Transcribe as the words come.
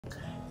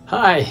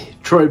Hi,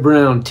 Troy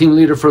Brown, team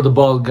leader for the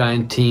Bald Guy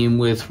team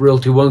with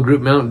Realty One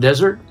Group Mountain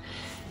Desert.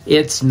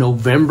 It's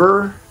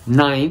November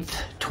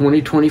 9th,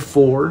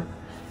 2024,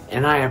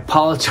 and I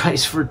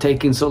apologize for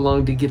taking so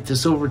long to get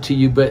this over to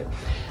you, but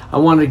I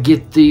want to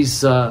get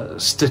these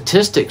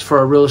statistics for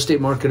our real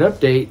estate market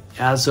update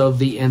as of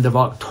the end of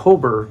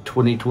October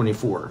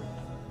 2024.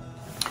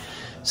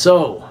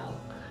 So,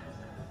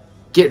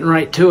 getting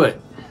right to it.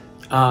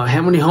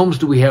 How many homes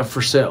do we have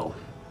for sale?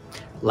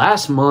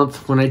 Last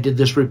month, when I did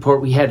this report,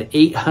 we had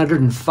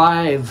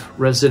 805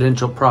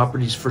 residential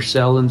properties for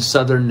sale in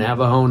southern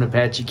Navajo and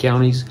Apache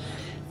counties.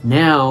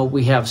 Now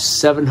we have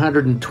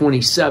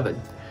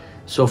 727.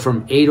 So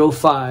from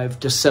 805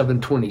 to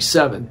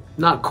 727,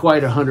 not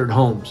quite 100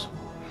 homes.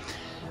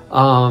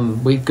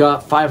 We've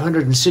got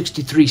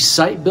 563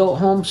 site-built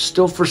homes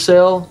still for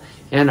sale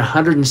and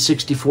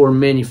 164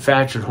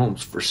 manufactured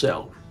homes for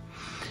sale.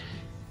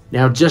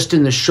 Now, just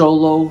in the Show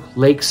Low,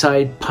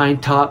 Lakeside,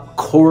 Pinetop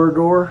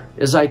corridor,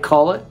 as I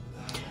call it,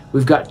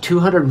 we've got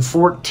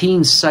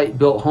 214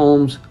 site-built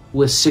homes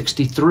with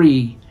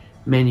 63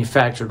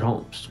 manufactured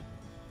homes.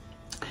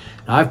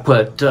 Now, I've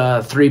put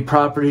 3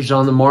 properties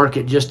on the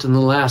market just in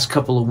the last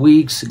couple of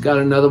weeks. Got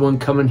another one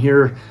coming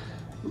here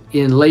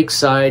in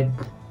Lakeside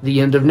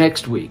the end of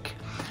next week.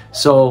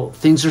 So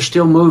things are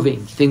still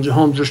moving.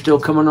 Homes are still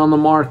coming on the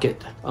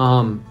market.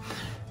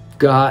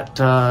 Got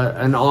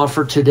an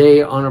offer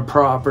today on a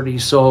property,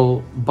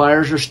 so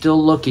buyers are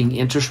still looking.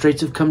 Interest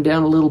rates have come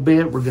down a little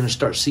bit. We're going to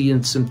start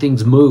seeing some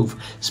things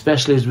move,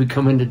 especially as we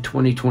come into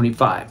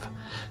 2025.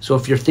 So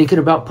if you're thinking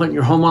about putting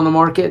your home on the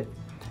market,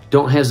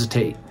 don't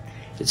hesitate.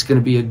 It's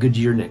going to be a good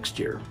year next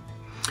year.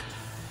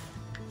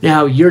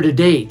 Now, year to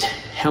date,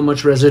 how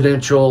much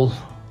residential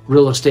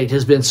real estate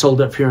has been sold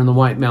up here in the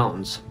White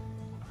Mountains?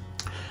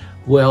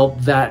 Well,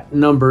 that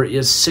number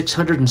is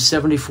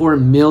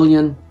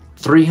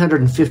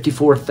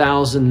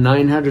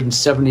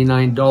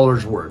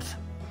 $674,354,979 worth,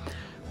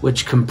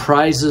 which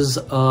comprises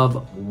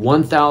of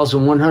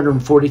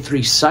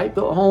 1,143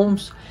 site-built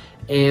homes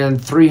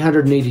and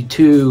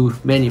 382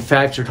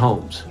 manufactured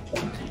homes.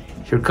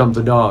 Here come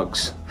the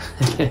dogs.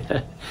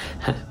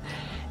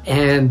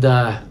 And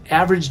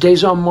average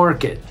days on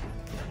market,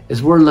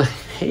 as we're looking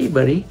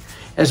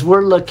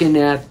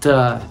at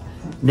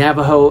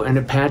Navajo and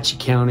Apache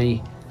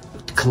County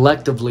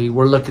collectively,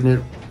 we're looking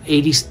at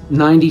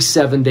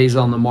 97 days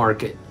on the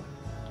market.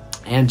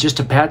 And just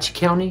Apache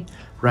County,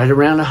 right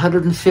around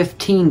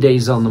 115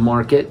 days on the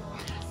market.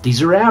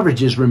 These are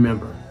averages,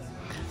 remember.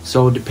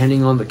 So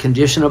depending on the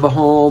condition of a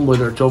home,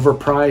 whether it's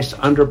overpriced,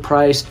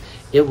 underpriced,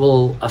 it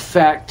will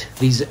affect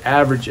these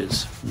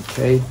averages,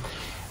 okay?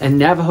 And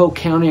Navajo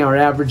County, our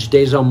average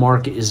days on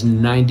market is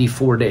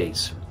 94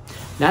 days.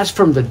 That's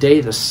from the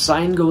day the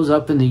sign goes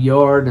up in the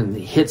yard and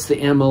it hits the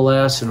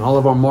MLS and all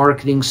of our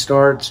marketing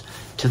starts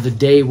to the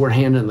day we're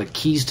handing the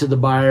keys to the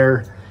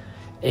buyer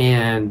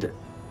and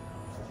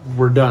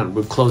we're done.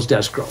 We've closed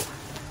escrow,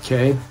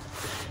 okay?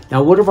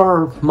 Now, what are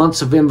our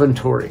months of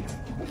inventory?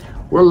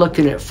 We're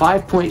looking at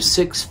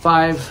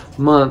 5.65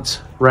 months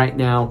right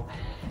now.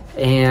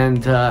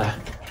 And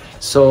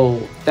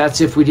so that's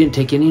if we didn't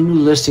take any new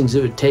listings,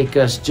 it would take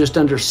us just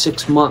under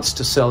 6 months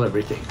to sell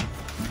everything.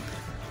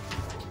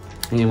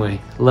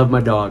 Anyway, love my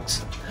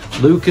dogs.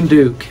 Luke and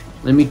Duke.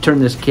 Let me turn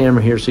this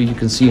camera here so you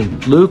can see them.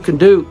 Luke and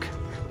Duke.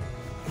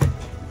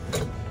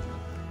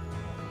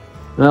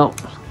 Well,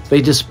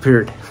 they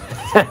disappeared.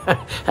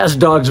 As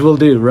dogs will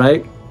do,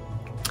 right?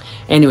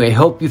 Anyway,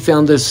 hope you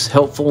found this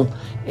helpful.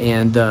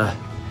 And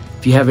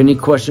if you have any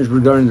questions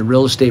regarding the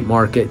real estate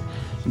market,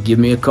 give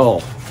me a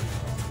call.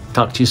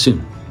 Talk to you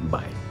soon.